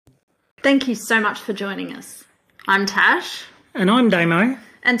Thank you so much for joining us. I'm Tash. And I'm Damo.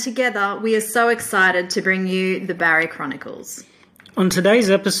 And together we are so excited to bring you the Barry Chronicles. On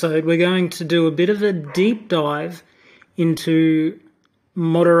today's episode, we're going to do a bit of a deep dive into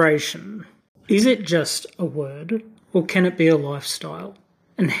moderation. Is it just a word, or can it be a lifestyle?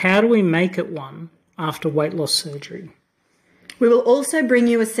 And how do we make it one after weight loss surgery? We will also bring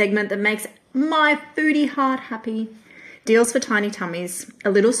you a segment that makes my foodie heart happy. Deals for tiny tummies,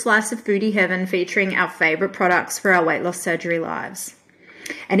 a little slice of foodie heaven featuring our favourite products for our weight loss surgery lives.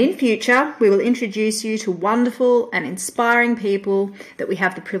 And in future, we will introduce you to wonderful and inspiring people that we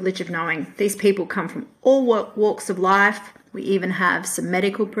have the privilege of knowing. These people come from all walks of life. We even have some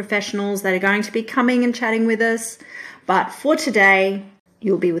medical professionals that are going to be coming and chatting with us. But for today,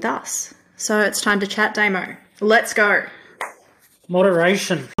 you'll be with us. So it's time to chat, Damo. Let's go.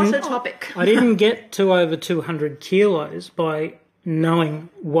 Moderation. What a topic. I didn't get to over 200 kilos by knowing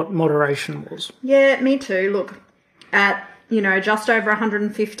what moderation was. Yeah, me too. Look, at, just over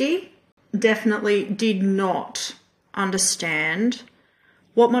 150, definitely did not understand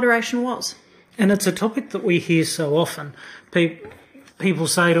what moderation was. And it's a topic that we hear so often. People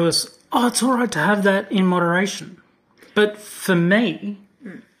say to us, oh, it's all right to have that in moderation. But for me,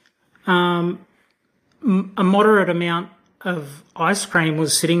 a moderate amount of ice cream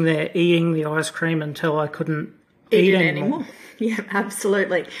was sitting there eating the ice cream until I couldn't eat it anymore. Yeah,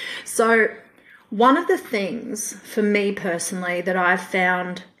 absolutely. So one of the things for me personally that I've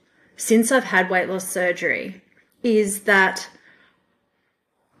found since I've had weight loss surgery is that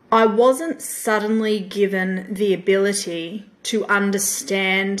I wasn't suddenly given the ability to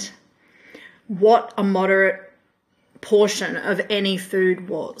understand what a moderate portion of any food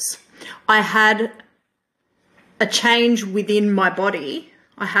was. I had a change within my body.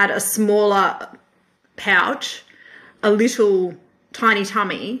 I had a smaller pouch, a little tiny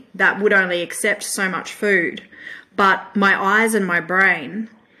tummy that would only accept so much food, but my eyes and my brain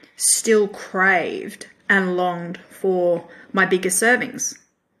still craved and longed for my bigger servings.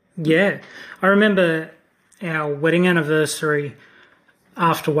 Yeah. I remember our wedding anniversary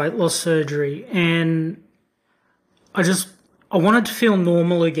after weight loss surgery, and I wanted to feel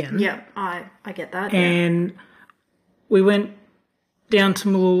normal again. Yeah, I get that. And we went down to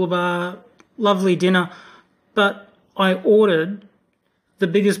Mooloolaba, lovely dinner, but I ordered the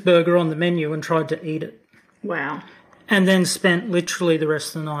biggest burger on the menu and tried to eat it. Wow. And then spent literally the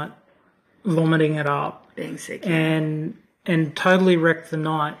rest of the night vomiting it up. Being sick. And totally wrecked the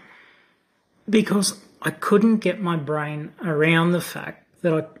night because I couldn't get my brain around the fact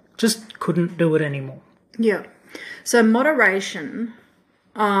that I just couldn't do it anymore. Yeah. So moderation,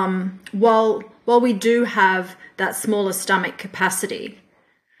 while we do have that smaller stomach capacity,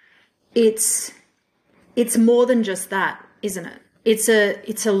 it's more than just that, isn't it? It's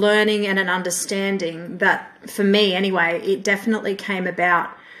a learning and an understanding that, for me anyway, it definitely came about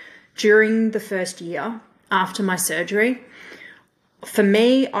during the first year after my surgery. For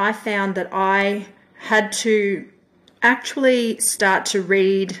me, I found that I had to actually start to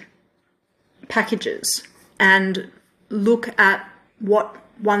read packages and look at what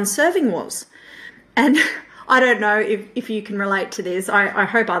one serving was. And I don't know if you can relate to this. I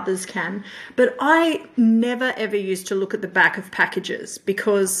hope others can. But I never ever used to look at the back of packages,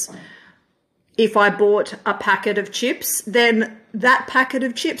 because if I bought a packet of chips, then that packet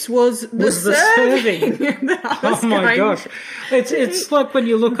of chips was the serving. Oh my gosh. It's like when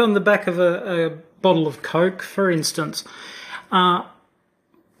you look on the back of a bottle of Coke, for instance. My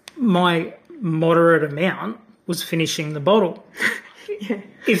moderate amount was finishing the bottle. Yeah.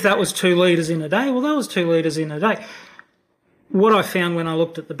 If that was 2 litres in a day, well, that was 2 litres in a day. What I found when I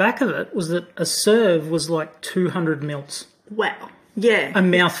looked at the back of it was that a serve was like 200 mils. Wow. Yeah. A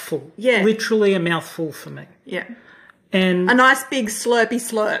mouthful. Yeah. Literally a mouthful for me. Yeah. And a nice big slurpy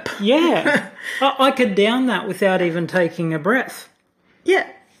slurp. Yeah. I could down that without even taking a breath. Yeah.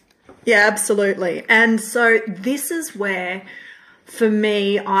 Yeah, absolutely. And so this is where, for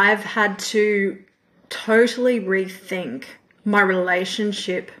me, I've had to totally rethink my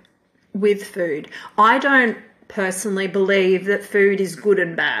relationship with food. I don't personally believe that food is good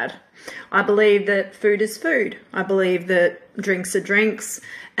and bad. I believe that food is food. I believe that drinks are drinks.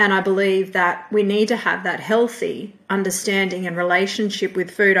 And I believe that we need to have that healthy understanding and relationship with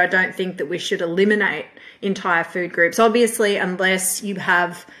food. I don't think that we should eliminate entire food groups, obviously, unless you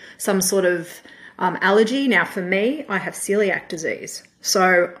have some sort of allergy. Now, for me, I have celiac disease.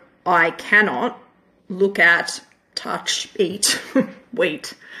 So I cannot look at, touch, eat,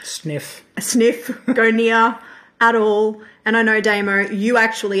 wheat. Sniff, go near at all. And I know, Damo, you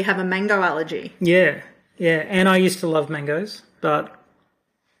actually have a mango allergy. Yeah. And I used to love mangoes, but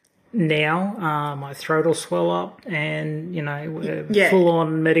now my throat will swell up and, we're Yeah.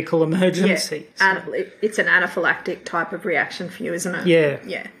 full-on medical emergency. And it's an anaphylactic type of reaction for you, isn't it? Yeah.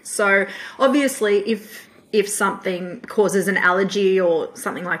 Yeah. So obviously if something causes an allergy or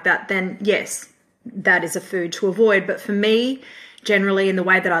something like that, then yes, that is a food to avoid. But for me, generally in the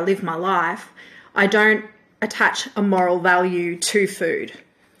way that I live my life, I don't attach a moral value to food.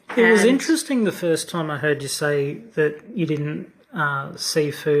 It was interesting the first time I heard you say that you didn't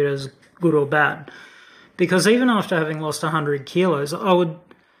see food as good or bad, because even after having lost 100 kilos, I would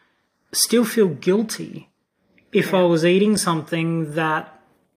still feel guilty if I was eating something that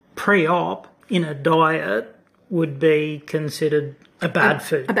pre-op in a diet would be considered a bad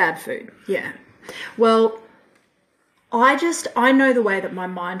food. A bad food, yeah. Well, I know the way that my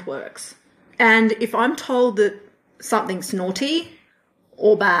mind works. And if I'm told that something's naughty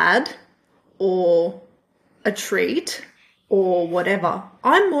or bad or a treat or whatever,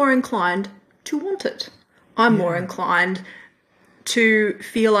 I'm more inclined to want it. I'm more inclined to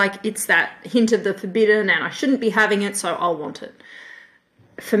feel like it's that hint of the forbidden and I shouldn't be having it, so I'll want it.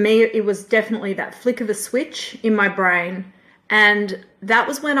 For me, it was definitely that flick of a switch in my brain. And that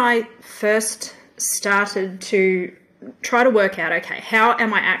was when I first started to try to work out, okay, how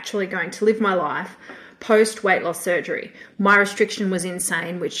am I actually going to live my life post weight loss surgery? My restriction was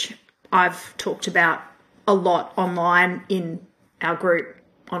insane, which I've talked about a lot online in our group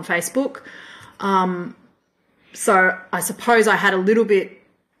on Facebook. So I suppose I had a little bit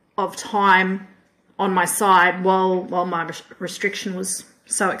of time on my side while my restriction was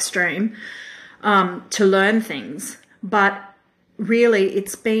so extreme to learn things. But really,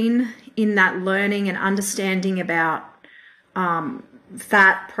 it's been in that learning and understanding about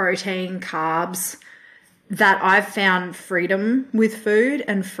fat, protein, carbs, that I've found freedom with food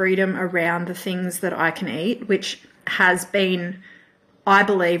and freedom around the things that I can eat, which has been, I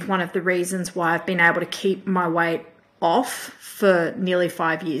believe, one of the reasons why I've been able to keep my weight off for nearly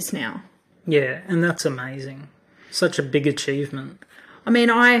 5 years now. Yeah, and that's amazing. Such a big achievement. I mean,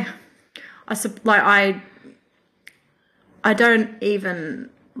 I don't even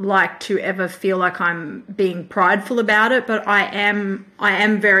like to ever feel like I'm being prideful about it, but I am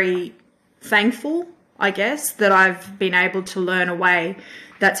very thankful, I guess, that I've been able to learn a way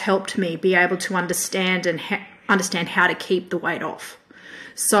that's helped me be able to understand and understand how to keep the weight off.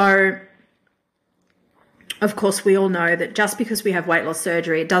 So, of course, we all know that just because we have weight loss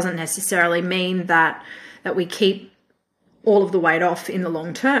surgery, it doesn't necessarily mean that we keep all of the weight off in the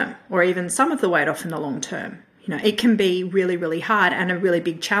long term, or even some of the weight off in the long term. It can be really, really hard and a really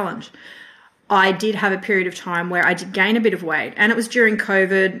big challenge. I did have a period of time where I did gain a bit of weight, and it was during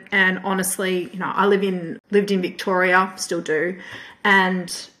COVID. And honestly, I lived in Victoria, still do,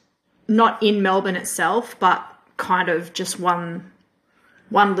 and not in Melbourne itself, but kind of just one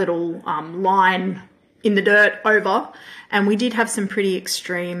little line in the dirt over. And we did have some pretty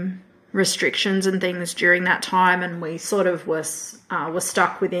extreme restrictions and things during that time, and we sort of were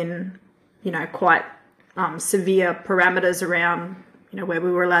stuck within, quite severe parameters around, where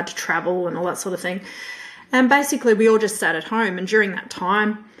we were allowed to travel and all that sort of thing. And basically we all just sat at home. And during that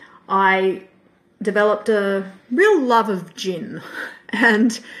time, I developed a real love of gin.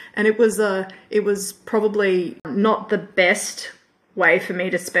 And it was probably not the best way for me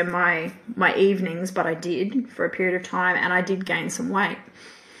to spend my evenings, but I did for a period of time, and I did gain some weight.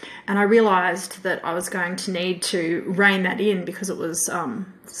 And I realised that I was going to need to rein that in because it was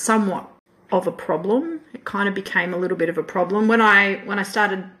somewhat of a problem. It kind of became a little bit of a problem when I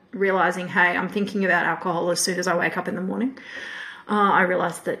started realising, hey, I'm thinking about alcohol as soon as I wake up in the morning. I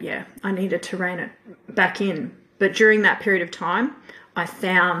realised that, I needed to rein it back in. But during that period of time, I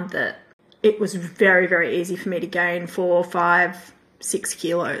found that it was very, very easy for me to gain 4, 5, 6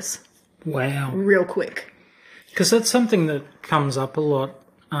 kilos. Wow. Real quick. Because that's something that comes up a lot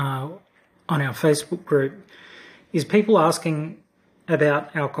on our Facebook group, is people asking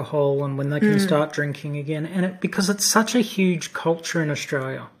about alcohol and when they can start drinking again, and because it's such a huge culture in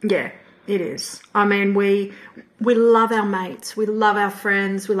Australia. Yeah, it is. I mean, we love our mates, we love our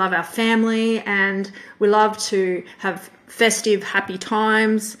friends, we love our family, and we love to have festive, happy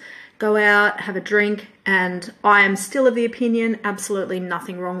times, go out, have a drink, and I am still of the opinion absolutely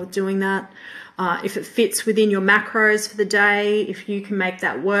nothing wrong with doing that. If it fits within your macros for the day, if you can make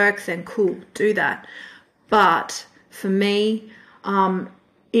that work, then cool, do that. But for me,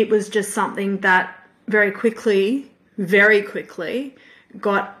 it was just something that very quickly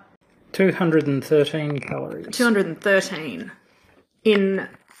got 213 calories. 213 in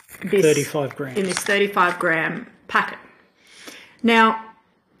this 35 grams. In this 35 gram packet. Now,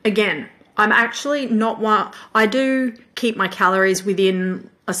 again, I'm actually not one. I do keep my calories within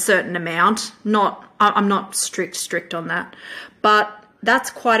a certain amount. I'm not strict on that, but that's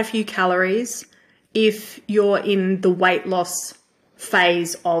quite a few calories if you're in the weight loss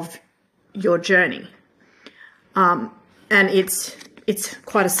phase of your journey. And it's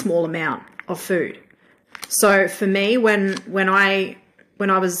quite a small amount of food. So for me, when I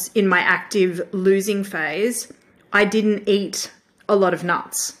was in my active losing phase, I didn't eat a lot of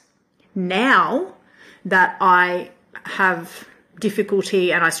nuts. Now that I have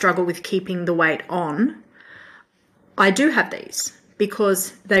difficulty and I struggle with keeping the weight on, I do have these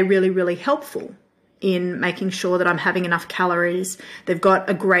because they're really, really helpful in making sure that I'm having enough calories. They've got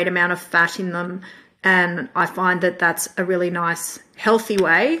a great amount of fat in them, and I find that that's a really nice, healthy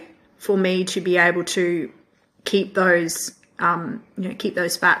way for me to be able to keep those, keep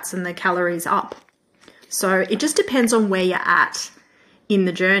those fats and the calories up. So it just depends on where you're at in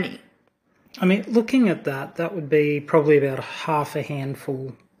the journey. I mean, looking at that would be probably about half a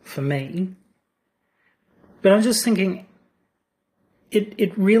handful for me. But I'm just thinking,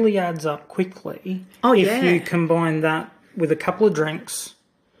 it really adds up quickly. Oh, if yeah. you combine that with a couple of drinks.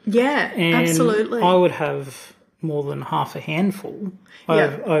 Yeah, And absolutely. I would have more than half a handful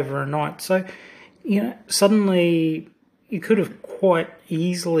over a night. So, suddenly you could have quite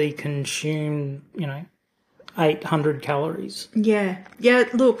easily consumed, 800 calories. Yeah.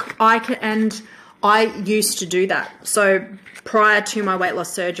 Look, I used to do that. So prior to my weight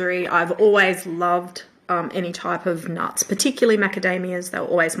loss surgery, I've always loved any type of nuts, particularly macadamias. They were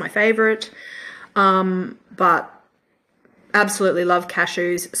always my favorite. But absolutely love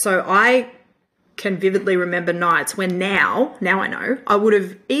cashews. So I can vividly remember nights when now I know, I would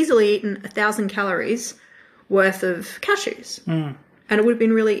have easily eaten 1,000 calories worth of cashews. And it would have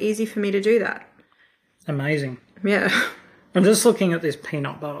been really easy for me to do that. Amazing. Yeah. I'm just looking at this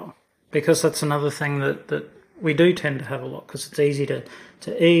peanut butter because that's another thing that we do tend to have a lot because it's easy to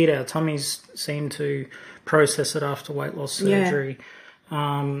eat. Our tummies seem to process it after weight loss surgery.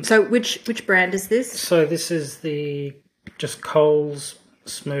 Yeah. So which brand is this? So this is the just Coles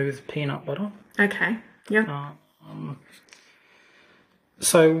smooth peanut butter. Okay. Yeah.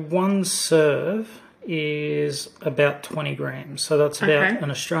 So one serve is about 20 grams. So that's about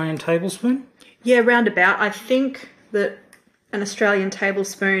an Australian tablespoon. Yeah, roundabout. I think that an Australian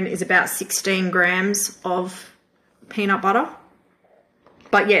tablespoon is about 16 grams of peanut butter.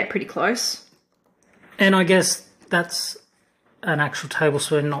 But yeah, pretty close. And I guess that's an actual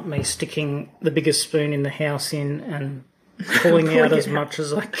tablespoon, not me sticking the biggest spoon in the house in and pulling out as much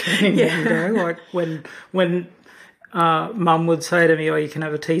as I can in one go. Like when Mum would say to me, "Oh, you can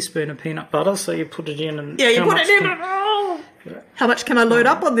have a teaspoon of peanut butter," so you put it in and you put it in. How much can I load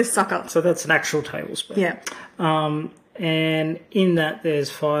up on this sucker? So that's an actual tablespoon. Yeah. And in that there's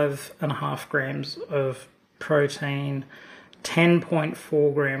 5.5 grams of protein,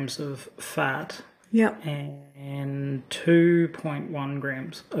 10.4 grams of fat. Yep. And 2.1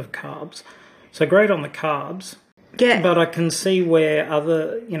 grams of carbs. So great on the carbs. Yeah. But I can see where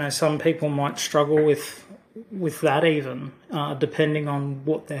some people might struggle with that even, depending on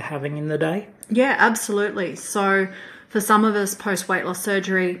what they're having in the day. Yeah, absolutely. So for some of us post-weight loss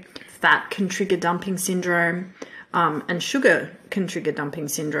surgery, fat can trigger dumping syndrome, and sugar can trigger dumping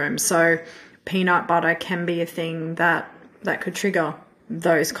syndrome. So peanut butter can be a thing that could trigger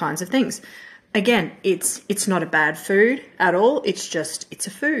those kinds of things. Again, it's not a bad food at all. It's a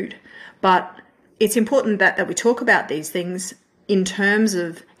food. But it's important that we talk about these things in terms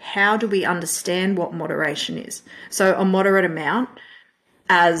of how do we understand what moderation is. So a moderate amount,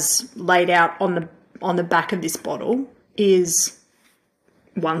 as laid out on the back of this bottle, is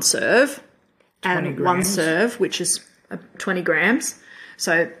one serve, and one serve, which is 20 grams.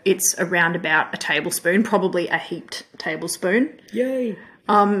 So it's around about a tablespoon, probably a heaped tablespoon. Yay!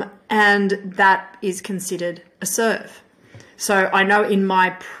 And that is considered a serve. So I know in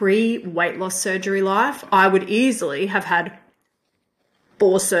my pre-weight loss surgery life, I would easily have had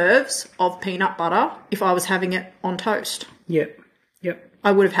 4 serves of peanut butter if I was having it on toast. Yep.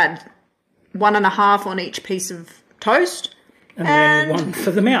 I would have had 1.5 on each piece of toast. And then one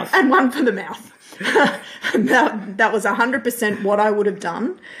for the mouth. And one for the mouth. that was 100% what I would have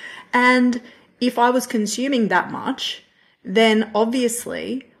done. And if I was consuming that much, then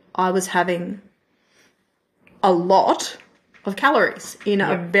obviously I was having a lot of calories in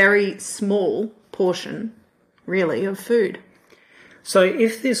a very small portion, really, of food. So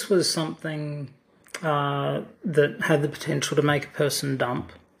if this was something that had the potential to make a person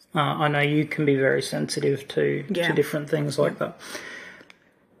dump, I know you can be very sensitive to different things like that.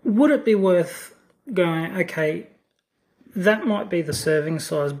 Would it be worth going, okay, that might be the serving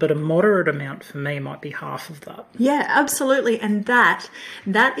size, but a moderate amount for me might be half of that. Yeah, absolutely. And that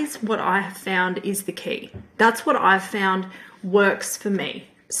is what I have found is the key. That's what I've found works for me.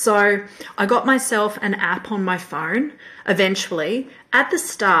 So I got myself an app on my phone eventually. At the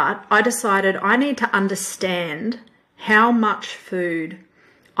start, I decided I need to understand how much food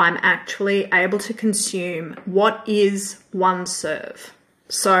I'm actually able to consume. What is one serve?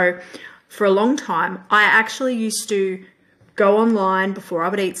 So for a long time, I actually used to go online before I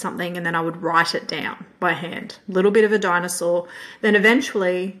would eat something and then I would write it down by hand. A little bit of a dinosaur. Then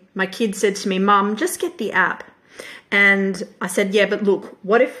eventually my kid said to me, "Mum, just get the app." And I said, "Yeah, but look,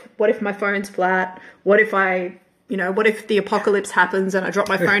 what if my phone's flat? What if what if the apocalypse happens and I drop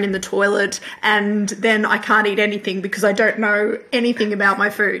my phone in the toilet and then I can't eat anything because I don't know anything about my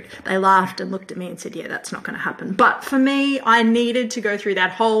food?" They laughed and looked at me and said, "Yeah, that's not going to happen." But for me, I needed to go through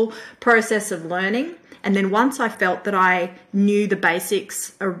that whole process of learning. And then once I felt that I knew the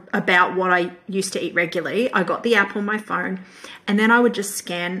basics about what I used to eat regularly, I got the app on my phone and then I would just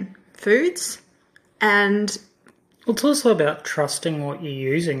scan foods. And well, it's also about trusting what you're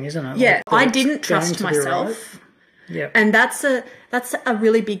using, isn't it? Yeah, like, I didn't trust myself. Right. Yeah. And that's a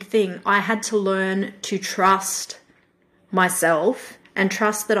really big thing. I had to learn to trust myself and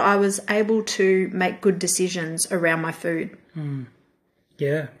trust that I was able to make good decisions around my food.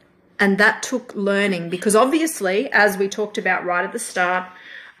 Yeah. And that took learning because obviously, as we talked about right at the start,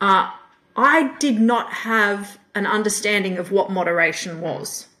 I did not have an understanding of what moderation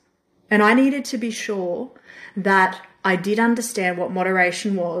was. And I needed to be sure that I did understand what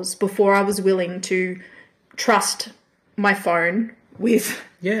moderation was before I was willing to trust my phone with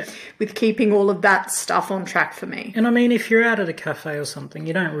keeping all of that stuff on track for me. And I mean, if you're out at a cafe or something,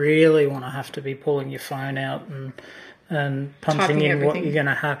 you don't really want to have to be pulling your phone out and punching Typing in everything. what you're going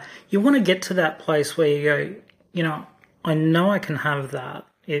to have. You want to get to that place where you go, I know I can have that.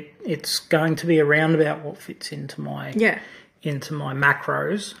 It's going to be around about what fits into my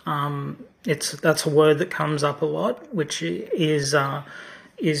macros. That's a word that comes up a lot, which is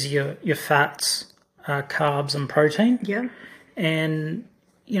your fats, carbs, and protein. Yeah. And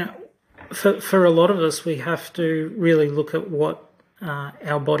for a lot of us, we have to really look at what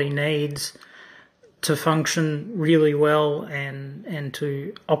our body needs to function really well and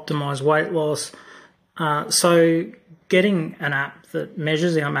to optimize weight loss. So getting an app that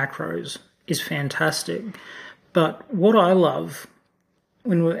measures our macros is fantastic. But what I love,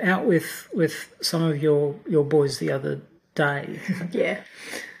 when we're out with some of your boys the other day, Yeah.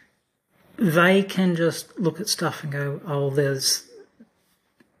 they can just look at stuff and go, "Oh, there's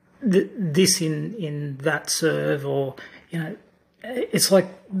this in that serve," or it's like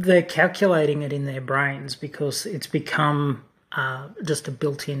they're calculating it in their brains because it's become just a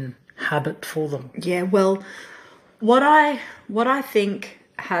built-in habit for them. Yeah, well, what I think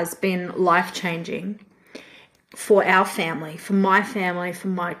has been life-changing for our family, for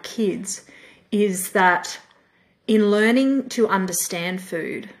my kids, is that in learning to understand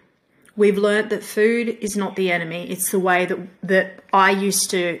food, we've learnt that food is not the enemy. It's the way that I used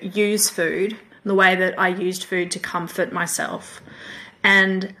to use food, the way that I used food to comfort myself.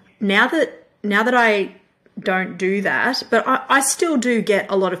 And now that I don't do that, but I still do get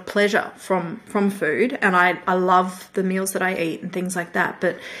a lot of pleasure from food, and I love the meals that I eat and things like that.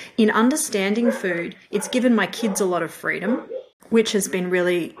 But in understanding food, it's given my kids a lot of freedom, which has been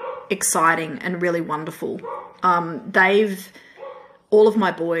really exciting and really wonderful. All of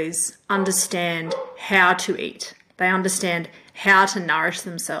my boys understand how to eat. They understand how to nourish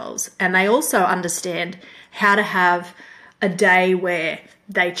themselves, and they also understand how to have a day where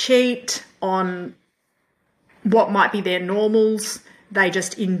they cheat on what might be their normals. They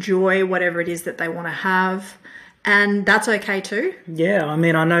just enjoy whatever it is that they want to have, and that's okay too. Yeah, I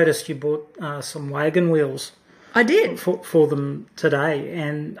mean, I noticed you bought some wagon wheels. I did. For them today,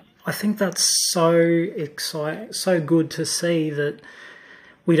 and I think that's so exciting, so good to see that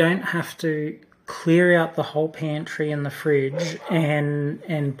we don't have to clear out the whole pantry and the fridge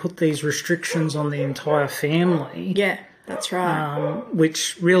and put these restrictions on the entire family. Yeah, that's right.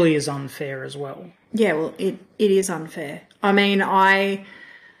 Which really is unfair as well. Yeah, well, it is unfair. I mean, I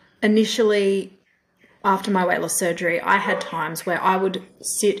initially, after my weight loss surgery, I had times where I would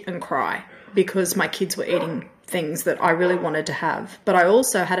sit and cry because my kids were eating things that I really wanted to have. But I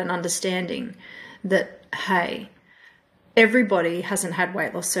also had an understanding that, hey, everybody hasn't had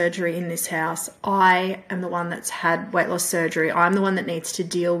weight loss surgery in this house. I am the one that's had weight loss surgery. I'm the one that needs to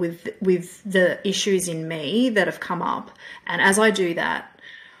deal with the issues in me that have come up. And as I do that,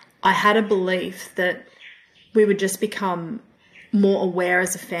 I had a belief that we would just become more aware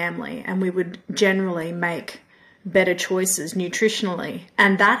as a family, and we would generally make better choices nutritionally.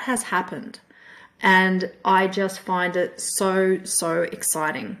 And that has happened. And I just find it so, so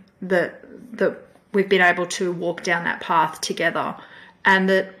exciting that we've been able to walk down that path together, and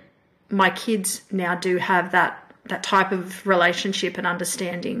that my kids now do have that type of relationship and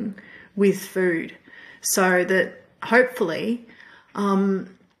understanding with food, so that hopefully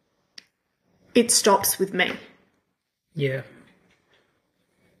it stops with me. Yeah.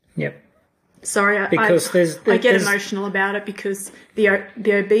 Yep. Sorry, Because I get emotional about it, because the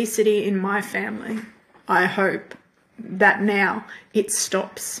obesity in my family, I hope that now it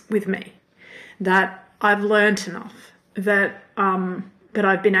stops with me, that I've learned enough, that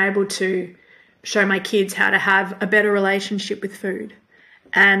I've been able to show my kids how to have a better relationship with food,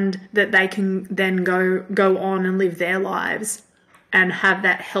 and that they can then go on and live their lives and have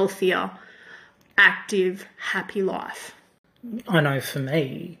that healthier, active, happy life. I know for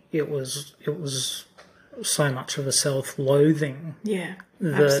me, it was so much of a self-loathing. Yeah,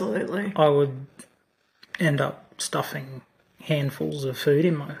 that absolutely. I would end up stuffing handfuls of food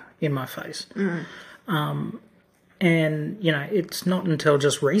in my face. And it's not until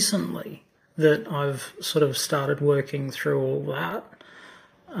just recently that I've sort of started working through all that.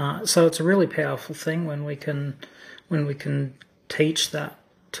 So it's a really powerful thing when we can teach that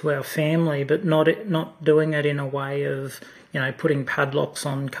to our family, but not doing it in a way of putting padlocks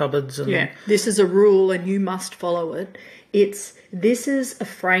on cupboards and this is a rule and you must follow it. This is a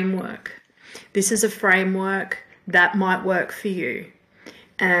framework. This is a framework that might work for you,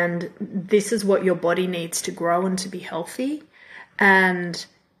 and this is what your body needs to grow and to be healthy, and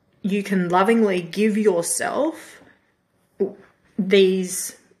you can lovingly give yourself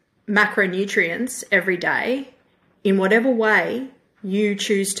these macronutrients every day in whatever way you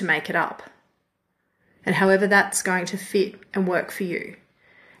choose to make it up, and however that's going to fit and work for you.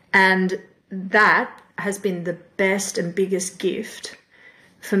 And that has been the best and biggest gift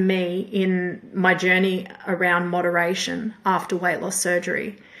for me in my journey around moderation after weight loss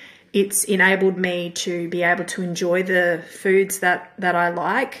surgery. It's enabled me to be able to enjoy the foods that I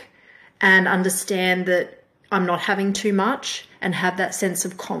like, and understand that I'm not having too much, and have that sense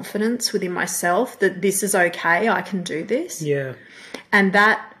of confidence within myself that this is okay, I can do this. Yeah. And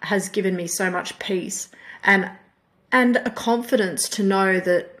that has given me so much peace and a confidence to know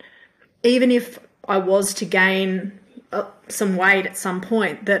that even if I was to gain some weight at some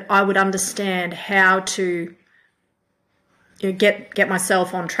point, that I would understand how to get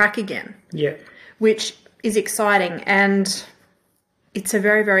myself on track again. Yeah. Which is exciting, and it's a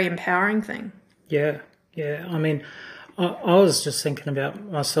very, very empowering thing. Yeah. Yeah. I mean, I was just thinking about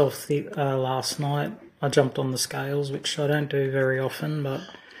myself last night. I jumped on the scales, which I don't do very often, but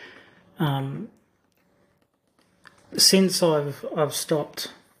since I've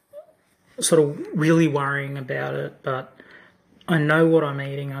stopped sort of really worrying about it, but I know what I'm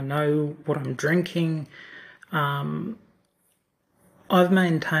eating, I know what I'm drinking. I've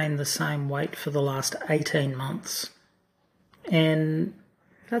maintained the same weight for the last 18 months, and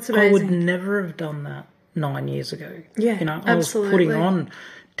that's amazing. I would never have done that 9 years ago. Yeah, I absolutely. was putting on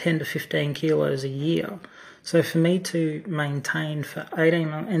 10 to 15 kilos a year. So for me to maintain for 18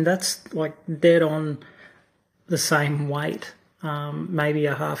 months, and that's like dead on the same weight, maybe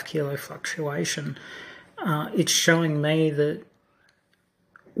a half kilo fluctuation, it's showing me that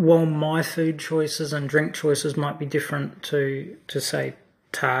while my food choices and drink choices might be different to say,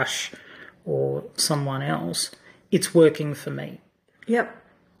 Tash or someone else, it's working for me. Yep.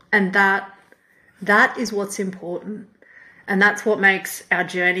 And that is what's important. And that's what makes our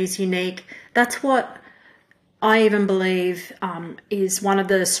journeys unique. That's what I even believe is one of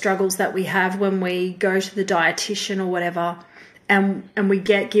the struggles that we have when we go to the dietitian or whatever, and we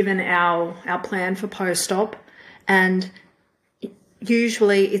get given our plan for post-op, and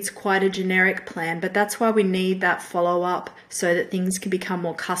usually it's quite a generic plan, but that's why we need that follow-up so that things can become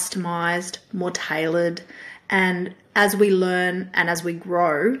more customized, more tailored. And as we learn and as we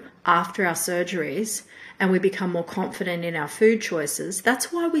grow after our surgeries and we become more confident in our food choices,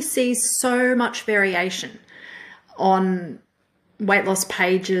 that's why we see so much variation on weight loss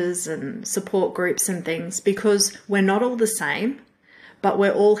pages and support groups and things, because we're not all the same, but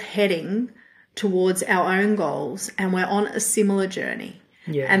we're all heading towards our own goals and we're on a similar journey.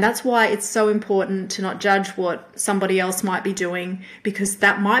 Yeah. And that's why it's so important to not judge what somebody else might be doing, because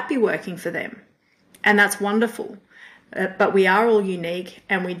that might be working for them. And that's wonderful. But we are all unique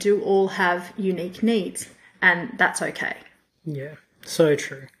and we do all have unique needs, and that's okay. Yeah, so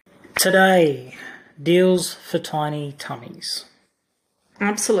true. Today, deals for tiny tummies.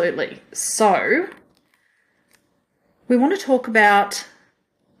 Absolutely. So, we want to talk about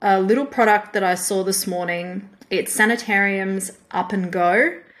a little product that I saw this morning It's Sanitarium's Up and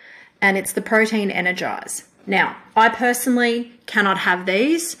Go, and it's the Protein Energize. Now, I personally cannot have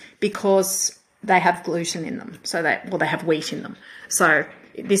these because they have gluten in them. So they have wheat in them. So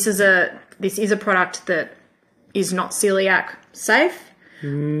this is a product that is not celiac safe.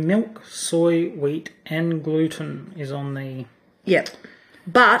 Milk, soy, wheat, and gluten is on the... Yep.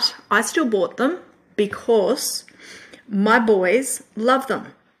 But I still bought them because my boys love them.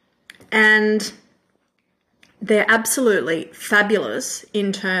 And they're absolutely fabulous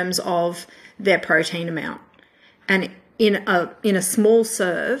in terms of their protein amount. And in a small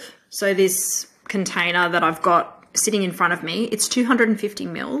serve, so this container that I've got sitting in front of me, it's 250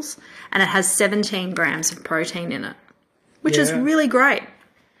 mils and it has 17 grams of protein in it, which is really great.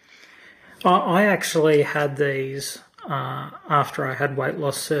 I actually had these after I had weight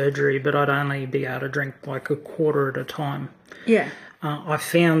loss surgery, but I'd only be able to drink like a quarter at a time. Yeah. I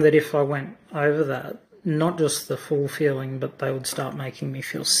found that if I went over that, not just the full feeling, but they would start making me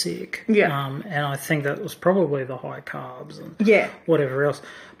feel sick. Yeah. And I think that was probably the high carbs and whatever else.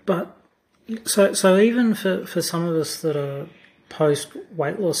 But so even for some of us that are post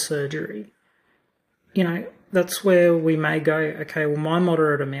weight loss surgery, you know, that's where we may go, okay, well, my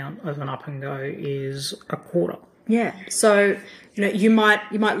moderate amount of an Up and Go is a quarter. Yeah. So, you know, you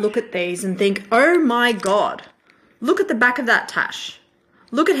might look at these and think, oh my God, look at the back of that Tash.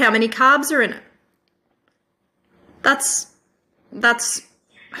 Look at how many carbs are in it. That's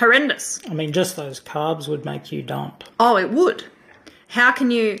horrendous. I mean, just those carbs would make you dump. Oh, it would. How can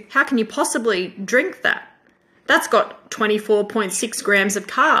you possibly drink that? That's got 24.6 grams of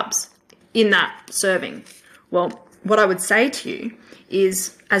carbs in that serving. Well, what I would say to you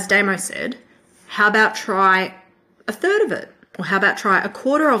is, as Damo said, how about try a third of it? Or how about try a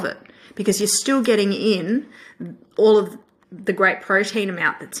quarter of it? Because you're still getting in all of the great protein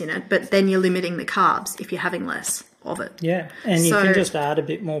amount that's in it, but then you're limiting the carbs if you're having less of it. Yeah, and you can just add a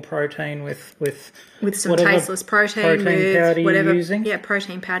bit more protein with some tasteless protein with powder whatever you're using. Yeah,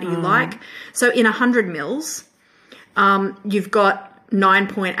 protein powder you like. So in 100 mils, you've got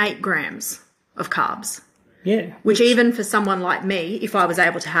 9.8 grams of carbs. Yeah, which even for someone like me, if I was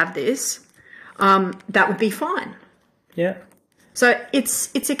able to have this, that would be fine. Yeah. So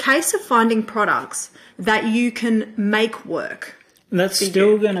it's a case of finding products that you can make work. And that's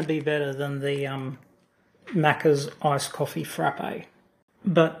still going to be better than the Macca's iced coffee frappe.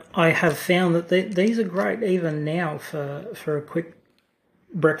 But I have found that these are great even now for a quick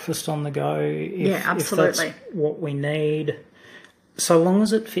breakfast on the go. Absolutely. If that's what we need, so long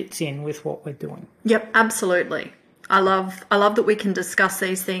as it fits in with what we're doing. Yep, absolutely. I love that we can discuss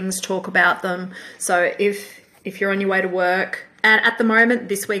these things, talk about them. So if you're on your way to work, and at the moment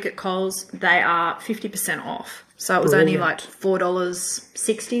this week at Coles, they are 50% off. So it was only like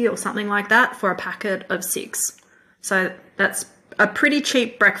 $4.60 or something like that for a packet of 6. So that's a pretty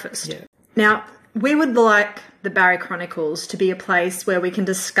cheap breakfast. Yeah. Now, we would like the Barry Chronicles to be a place where we can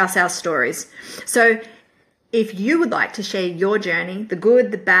discuss our stories. So if you would like to share your journey, the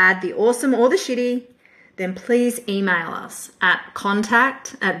good, the bad, the awesome, or the shitty, then please email us at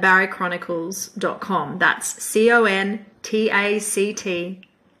contact@barrychronicles.com. That's CONTACT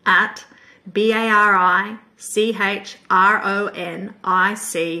at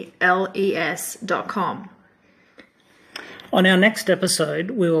BARICHRONICLES.com. On our next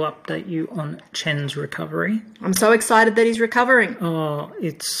episode, we will update you on Chen's recovery. I'm so excited that he's recovering. Oh,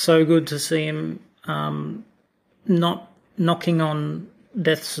 it's so good to see him not knocking on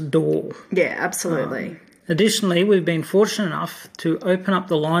death's door. Yeah, absolutely. Additionally, we've been fortunate enough to open up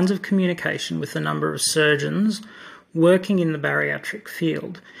the lines of communication with a number of surgeons working in the bariatric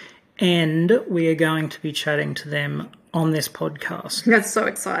field, and we are going to be chatting to them on this podcast. That's so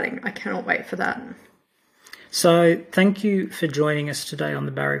exciting. I cannot wait for that. So thank you for joining us today on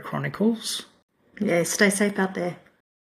the Barry Chronicles. Yeah, stay safe out there.